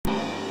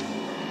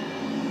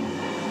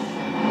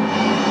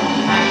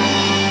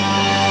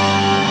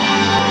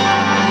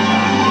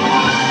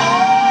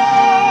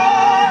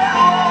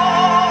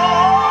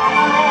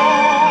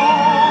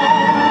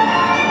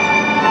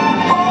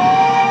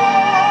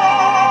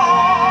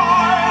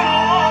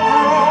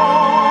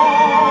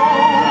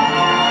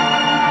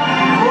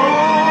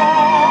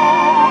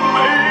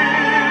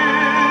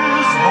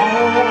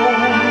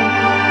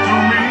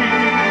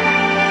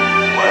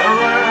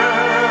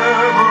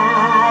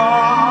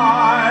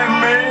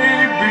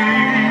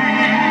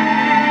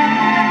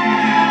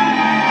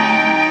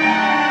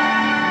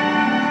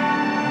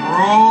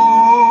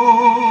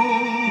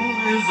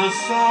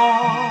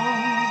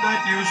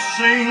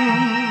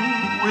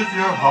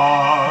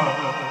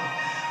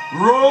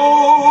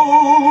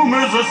Rome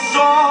is a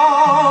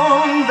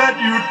song that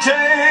you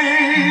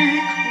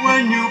take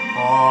when you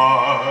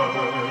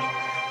part.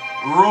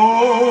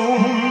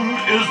 Rome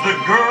is the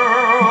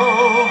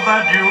girl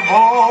that you've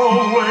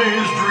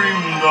always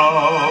dreamed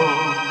of.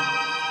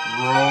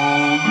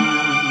 Rome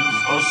is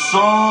a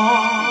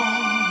song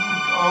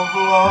of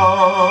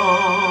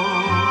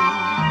love.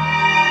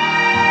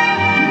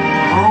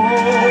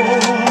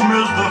 Rome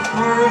is the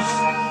first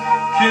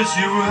kiss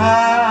you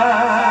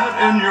had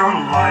in your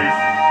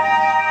life.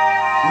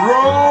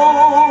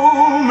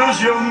 Rome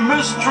is your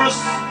mistress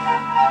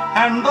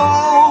and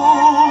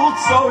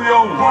also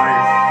your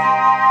wife.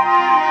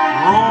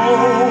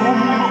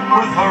 Rome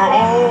with her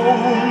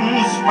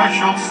own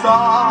special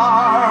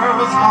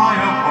stars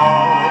high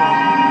above.